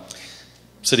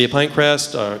 City of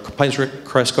Pinecrest,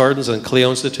 Pinecrest Gardens, and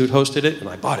Clio Institute hosted it, and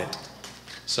I bought it.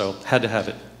 So, had to have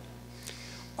it.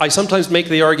 I sometimes make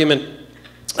the argument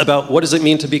about what does it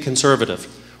mean to be conservative.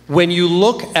 When you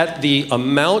look at the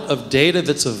amount of data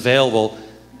that's available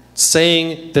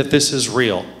saying that this is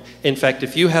real. In fact,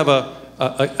 if you have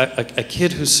a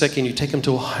kid who's sick and you take him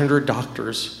to 100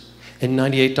 doctors and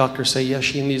 98 doctors say, yes,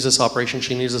 she needs this operation,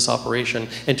 she needs this operation,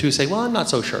 and 2 say, well, I'm not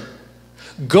so sure.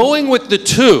 Going with the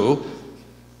 2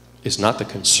 is not the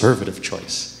conservative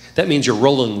choice. That means you're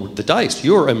rolling with the dice.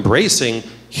 You're embracing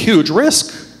huge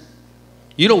risk.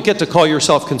 You don't get to call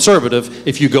yourself conservative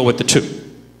if you go with the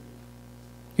 2.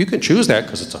 You can choose that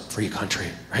because it's a free country,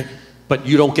 right? But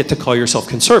you don't get to call yourself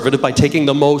conservative by taking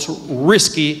the most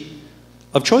risky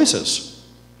of choices.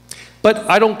 But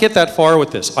I don't get that far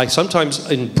with this. I sometimes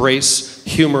embrace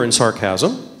humor and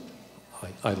sarcasm.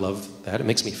 I love that. It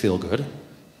makes me feel good.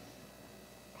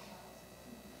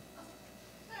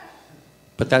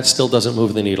 But that still doesn't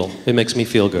move the needle. It makes me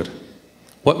feel good.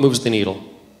 What moves the needle?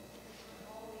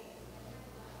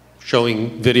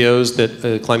 Showing videos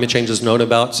that climate change is known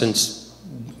about since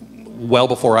well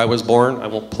before I was born. I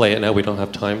won't play it now, we don't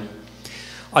have time.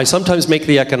 I sometimes make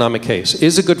the economic case.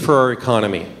 Is it good for our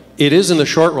economy? It is in the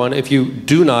short run if you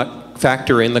do not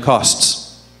factor in the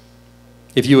costs.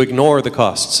 If you ignore the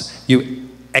costs, you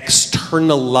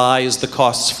externalize the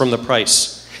costs from the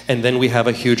price, and then we have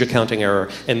a huge accounting error.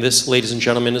 And this, ladies and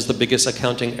gentlemen, is the biggest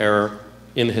accounting error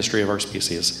in the history of our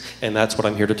species. And that's what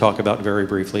I'm here to talk about very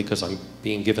briefly, because I'm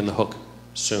being given the hook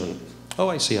soon. Oh,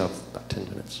 I see, I have about 10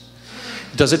 minutes.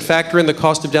 Does it factor in the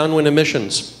cost of downwind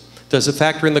emissions? Does it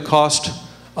factor in the cost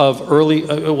of early,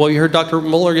 well, you heard Dr.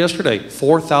 Mueller yesterday,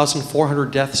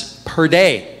 4,400 deaths per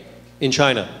day in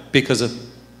China because of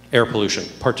air pollution,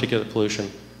 particulate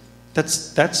pollution.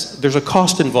 There's a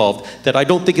cost involved that I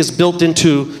don't think is built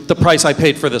into the price I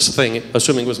paid for this thing,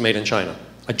 assuming it was made in China.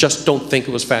 I just don't think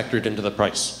it was factored into the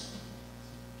price.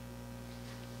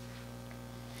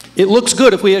 It looks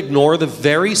good if we ignore the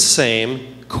very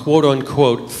same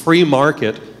quote-unquote free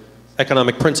market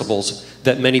economic principles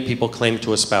that many people claim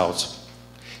to espouse.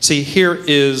 See, here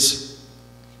is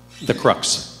the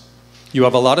crux. You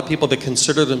have a lot of people that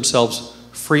consider themselves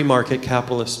free market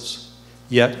capitalists,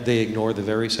 yet they ignore the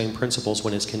very same principles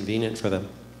when it's convenient for them.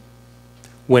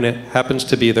 When it happens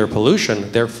to be their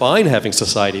pollution, they're fine having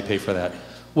society pay for that.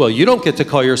 Well, you don't get to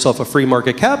call yourself a free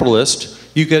market capitalist.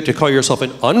 You get to call yourself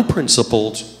an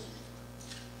unprincipled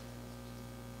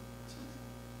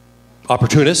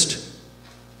opportunist,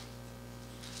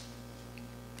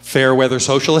 fair weather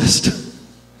socialist.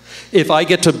 If I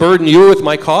get to burden you with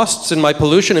my costs and my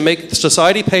pollution and make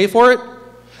society pay for it,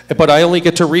 but I only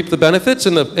get to reap the benefits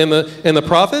and the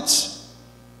profits,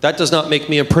 that does not make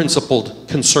me a principled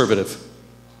conservative.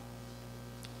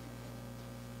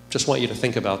 Just want you to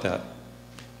think about that.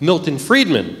 Milton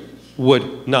Friedman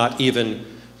would not even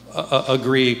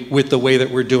agree with the way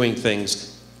that we're doing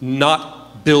things,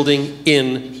 not building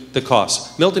in the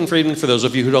costs. Milton Friedman, for those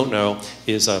of you who don't know,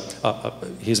 is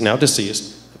he's now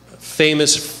deceased,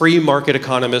 famous free market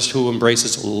economist who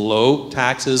embraces low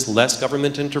taxes, less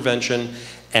government intervention,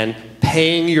 and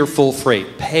paying your full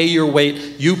freight, pay your weight.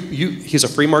 He's a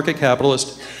free market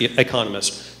capitalist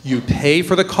economist. You pay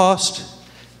for the cost,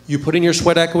 you put in your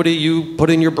sweat equity, you put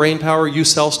in your brain power, you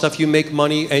sell stuff, you make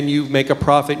money, and you make a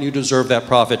profit, and you deserve that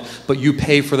profit, but you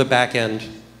pay for the back end,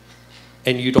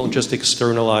 and you don't just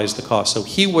externalize the cost. So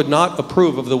he would not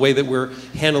approve of the way that we're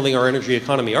handling our energy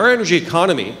economy. Our energy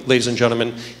economy, ladies and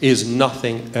gentlemen, is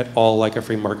nothing at all like a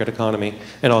free market economy,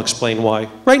 and I'll explain why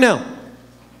right now.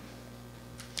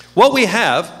 What we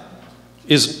have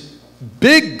is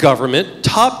big government,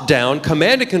 top-down,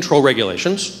 command and control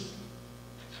regulations,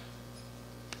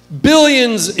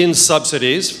 billions in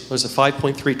subsidies, what is it,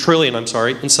 5.3 trillion, I'm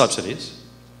sorry, in subsidies,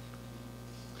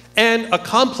 and a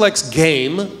complex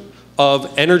game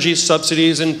of energy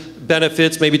subsidies and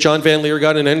benefits. Maybe John Van Leer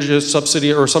got an energy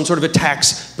subsidy or some sort of a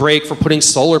tax break for putting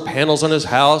solar panels on his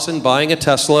house and buying a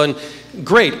Tesla, and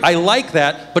great, I like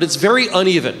that, but it's very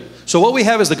uneven. So what we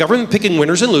have is the government picking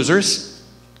winners and losers.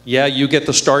 Yeah, you get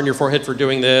the star on your forehead for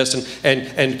doing this,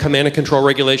 and command and control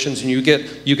regulations, and you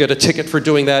get a ticket for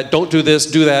doing that. Don't do this,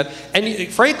 do that.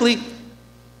 And frankly,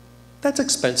 that's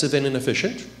expensive and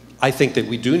inefficient. I think that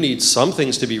we do need some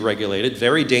things to be regulated.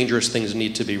 Very dangerous things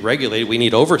need to be regulated. We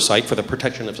need oversight for the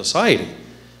protection of society.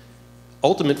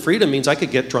 Ultimate freedom means I could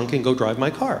get drunk and go drive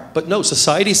my car. But no,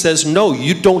 society says, no,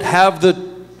 you don't have the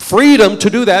freedom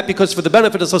to do that, because for the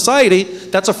benefit of society,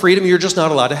 that's a freedom you're just not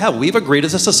allowed to have. We've agreed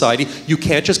as a society, you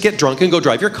can't just get drunk and go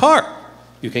drive your car.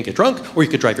 You can get drunk, or you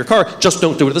could drive your car, just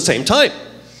don't do it at the same time.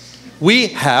 We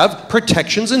have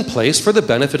protections in place for the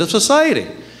benefit of society.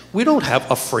 We don't have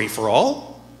a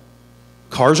free-for-all.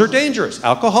 Cars are dangerous.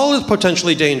 Alcohol is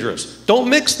potentially dangerous. Don't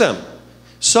mix them.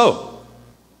 So,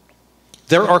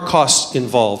 there are costs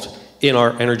involved in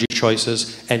our energy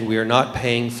choices, and we are not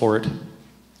paying for it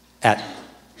at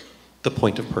the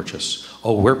point of purchase.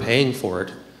 Oh, we're paying for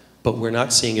it, but we're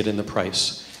not seeing it in the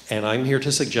price. And I'm here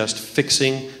to suggest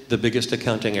fixing the biggest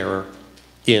accounting error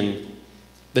in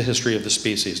the history of the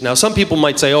species. Now, some people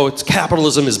might say, oh,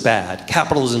 capitalism is bad.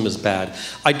 Capitalism is bad.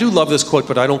 I do love this quote,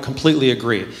 but I don't completely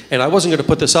agree. And I wasn't going to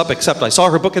put this up, except I saw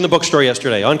her book in the bookstore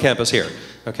yesterday on campus here.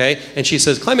 Okay? And she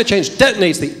says, climate change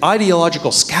detonates the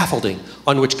ideological scaffolding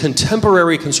on which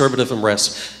contemporary conservatism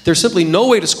rests. There's simply no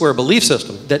way to square a belief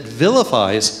system that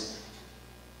vilifies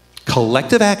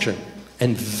collective action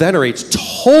and venerates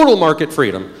total market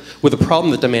freedom with a problem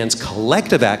that demands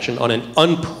collective action on an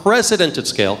unprecedented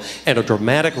scale and a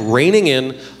dramatic reining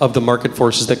in of the market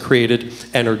forces that created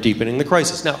and are deepening the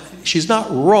crisis. Now, she's not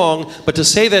wrong, but to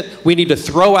say that we need to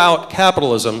throw out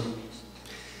capitalism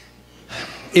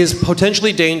is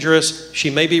potentially dangerous. She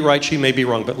may be right, she may be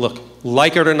wrong, but look,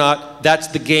 like it or not, that's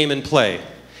the game in play.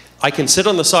 I can sit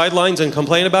on the sidelines and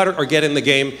complain about it, or get in the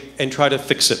game and try to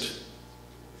fix it.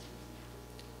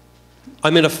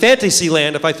 I'm in a fantasy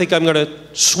land if I think I'm going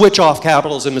to switch off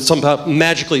capitalism and somehow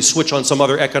magically switch on some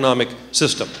other economic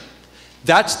system.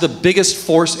 That's the biggest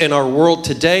force in our world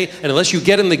today, and unless you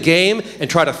get in the game and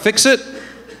try to fix it,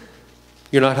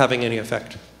 you're not having any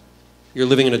effect. You're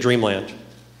living in a dreamland.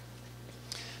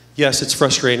 Yes, it's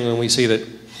frustrating when we see that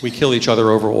we kill each other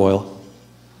over oil.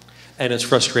 And it's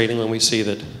frustrating when we see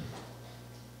that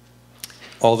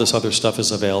all this other stuff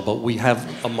is available. We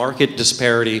have a market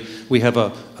disparity. We have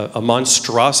a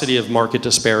monstrosity of market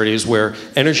disparities where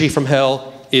energy from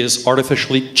hell is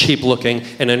artificially cheap looking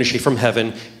and energy from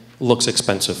heaven looks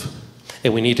expensive.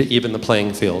 And we need to even the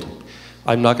playing field.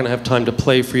 I'm not going to have time to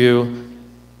play for you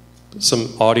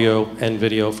some audio and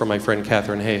video from my friend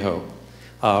Catherine Hayhoe.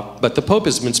 But the Pope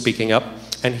has been speaking up,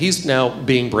 and he's now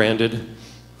being branded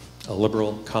a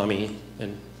liberal, commie,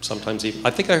 and sometimes even, I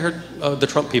think I heard the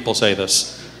Trump people say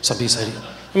this. Somebody said,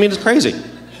 I mean, it's crazy.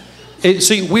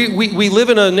 See, we live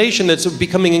in a nation that's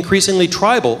becoming increasingly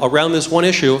tribal around this one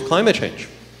issue of climate change.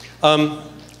 Yeah,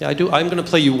 I'm going to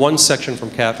play you one section from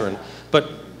Catherine, but,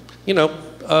 you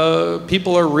know,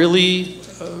 people are really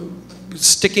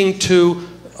sticking to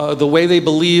the way they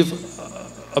believe,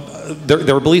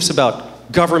 their beliefs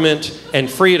about government and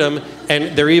freedom,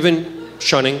 and they're even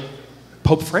shunning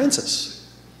Pope Francis.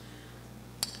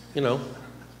 You know,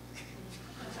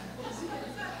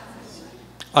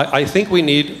 I think we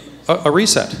need a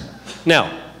reset.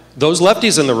 Now, those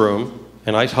lefties in the room,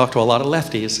 and I talk to a lot of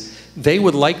lefties, they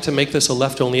would like to make this a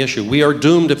left-only issue. We are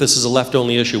doomed if this is a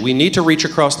left-only issue. We need to reach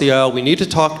across the aisle. We need to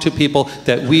talk to people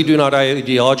that we do not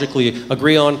ideologically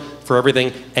agree on for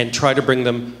everything and try to bring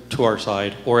them to our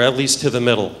side, or at least to the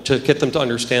middle, to get them to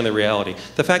understand the reality.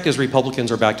 The fact is Republicans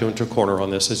are backed into a corner on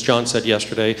this. As John said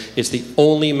yesterday, it's the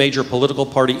only major political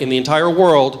party in the entire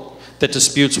world that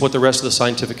disputes what the rest of the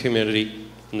scientific community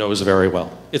knows very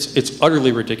well. It's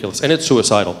utterly ridiculous, and it's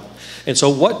suicidal. And so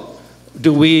what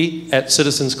do we at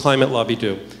Citizens Climate Lobby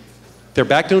do? They're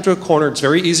backed into a corner. It's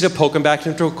very easy to poke them back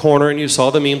into a corner, and you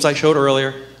saw the memes I showed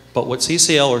earlier. But what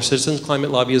CCL, or Citizens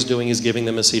Climate Lobby, is doing is giving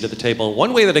them a seat at the table. And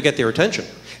one way that I get their attention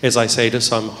is I say to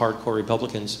some hardcore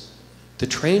Republicans, the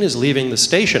train is leaving the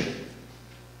station.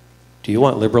 Do you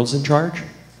want liberals in charge?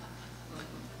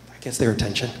 That gets their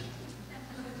attention.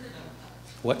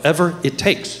 Whatever it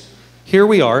takes. Here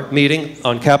we are meeting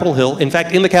on Capitol Hill. In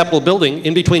fact, in the Capitol building,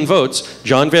 in between votes,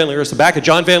 John Van Leer is the back of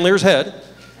John Van Leer's head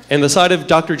and the side of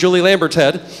Dr. Julie Lambert's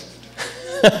head,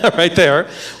 right there,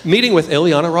 meeting with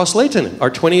Ileana Ros-Lehtinen, our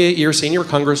 28-year senior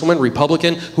congresswoman,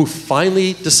 Republican, who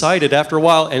finally decided after a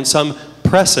while and some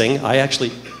pressing, I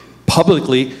actually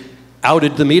publicly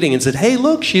outed the meeting and said, hey,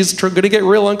 look, she's going to get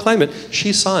real on climate.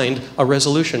 She signed a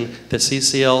resolution that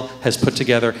CCL has put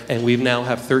together, and we now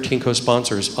have 13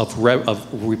 co-sponsors of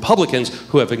Republicans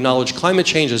who have acknowledged climate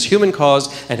change as human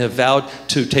cause and have vowed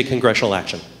to take congressional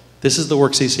action. This is the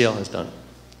work CCL has done.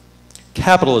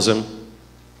 Capitalism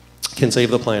can save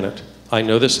the planet. I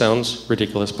know this sounds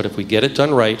ridiculous, but if we get it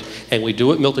done right, and we do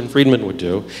what Milton Friedman would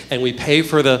do, and we pay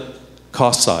for the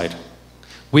cost side,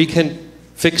 we can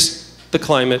fix the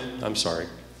climate,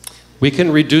 we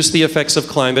can reduce the effects of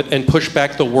climate and push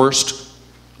back the worst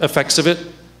effects of it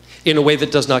in a way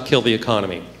that does not kill the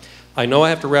economy. I know I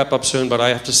have to wrap up soon, but I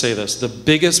have to say this. The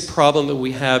biggest problem that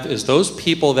we have is those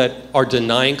people that are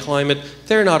denying climate,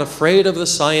 they're not afraid of the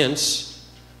science,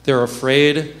 they're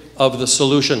afraid of the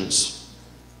solutions.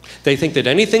 They think that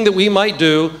anything that we might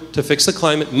do to fix the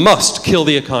climate must kill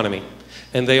the economy,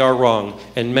 and they are wrong.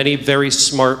 And many very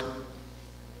smart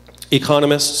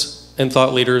economists and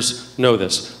thought leaders know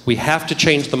this. We have to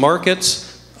change the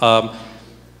markets.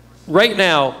 Right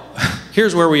now,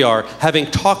 here's where we are. Having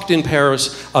talked in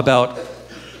Paris about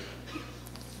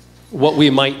what we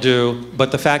might do,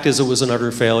 but the fact is it was an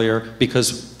utter failure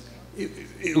because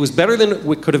it was better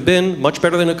than it could have been, much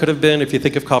better than it could have been if you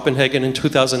think of Copenhagen in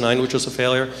 2009, which was a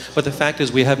failure. But the fact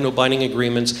is we have no binding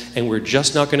agreements, and we're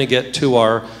just not going to get to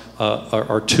our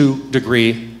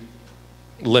 2-degree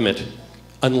limit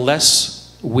unless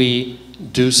we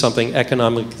do something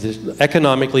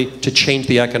economically to change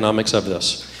the economics of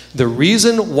this. The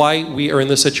reason why we are in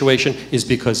this situation is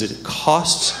because it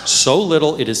costs so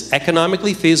little, it is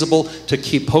economically feasible to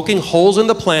keep poking holes in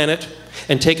the planet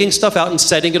and taking stuff out and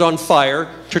setting it on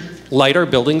fire to light our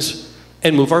buildings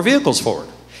and move our vehicles forward.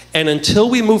 And until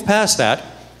we move past that,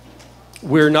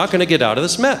 we're not going to get out of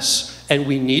this mess. And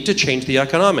we need to change the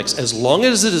economics. As long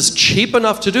as it is cheap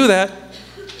enough to do that,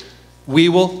 we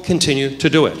will continue to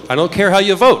do it. I don't care how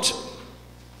you vote.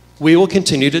 We will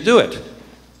continue to do it.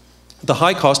 the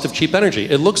high cost of cheap energy.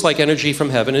 It looks like energy from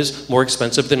heaven is more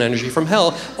expensive than energy from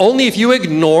hell, only if you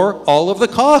ignore all of the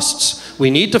costs. We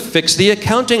need to fix the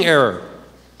accounting error.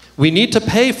 We need to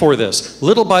pay for this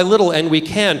little by little, and we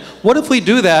can. What if we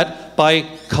do that by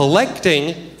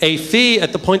collecting a fee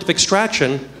at the point of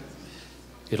extraction?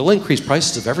 It'll increase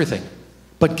prices of everything,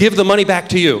 but give the money back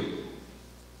to you.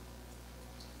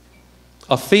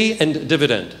 A fee and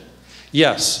dividend.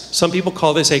 Yes, some people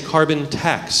call this a carbon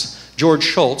tax. George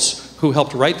Shultz, who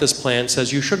helped write this plan,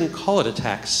 says you shouldn't call it a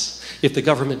tax if the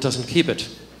government doesn't keep it.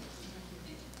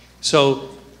 So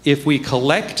if we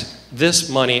collect this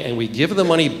money and we give the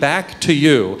money back to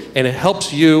you, and it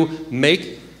helps you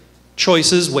make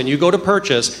choices when you go to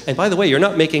purchase, and by the way, you're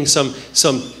not making some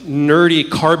nerdy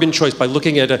carbon choice by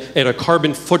looking at a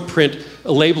carbon footprint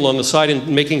label on the side and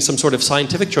making some sort of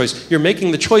scientific choice. You're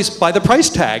making the choice by the price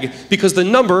tag, because the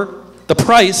number, the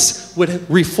price, would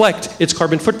reflect its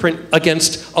carbon footprint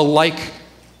against a like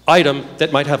item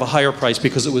that might have a higher price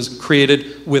because it was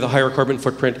created with a higher carbon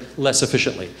footprint less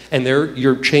efficiently. And there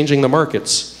you're changing the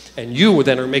markets, and you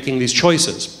then are making these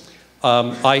choices.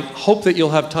 I hope that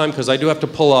you'll have time, because I do have to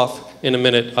pull off in a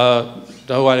minute.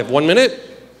 Oh, I have 1 minute?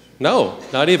 No,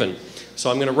 not even. So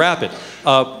I'm going to wrap it.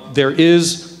 There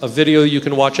is a video you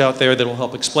can watch out there that will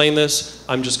help explain this.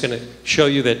 I'm just going to show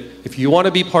you that if you want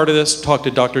to be part of this, talk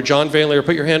to Dr. John Van Leer.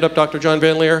 Put your hand up, Dr. John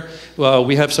Van Leer.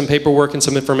 We have some paperwork and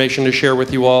some information to share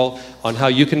with you all on how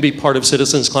you can be part of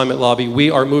Citizens Climate Lobby. We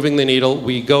are moving the needle.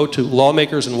 We go to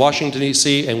lawmakers in Washington,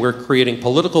 D.C., and we're creating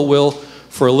political will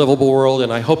for a livable world,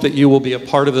 and I hope that you will be a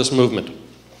part of this movement.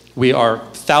 We are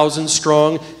thousands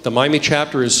strong. The Miami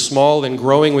chapter is small and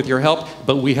growing with your help,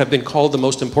 but we have been called the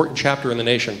most important chapter in the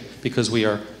nation because we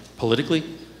are politically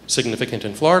significant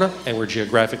in Florida, and we're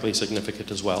geographically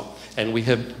significant as well. And we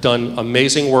have done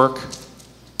amazing work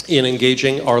in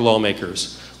engaging our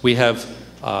lawmakers. We have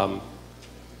Carlos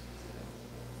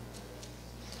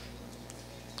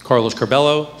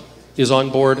Curbelo is on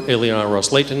board, Eliana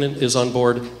Ross-Layton is on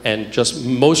board, and just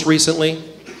most recently,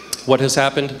 what has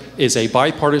happened is a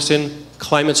bipartisan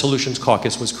Climate Solutions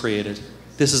Caucus was created.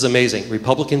 This is amazing.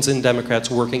 Republicans and Democrats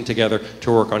working together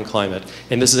to work on climate.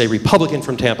 And this is a Republican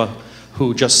from Tampa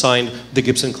who just signed the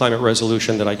Gibson Climate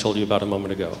Resolution that I told you about a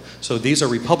moment ago. So these are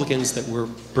Republicans that we're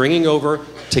bringing over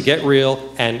to get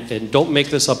real, and don't make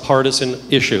this a partisan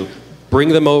issue. Bring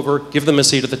them over, give them a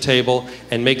seat at the table,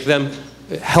 and make them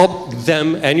help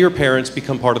them and your parents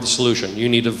become part of the solution. You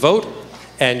need to vote,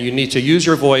 and you need to use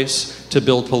your voice to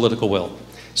build political will.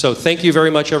 So thank you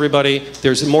very much, everybody.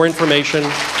 There's more information.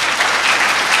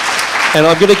 And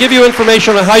I'm going to give you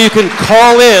information on how you can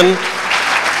call in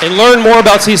and learn more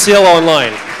about CCL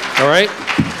online. All right?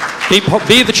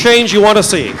 Be the change you want to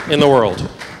see in the world.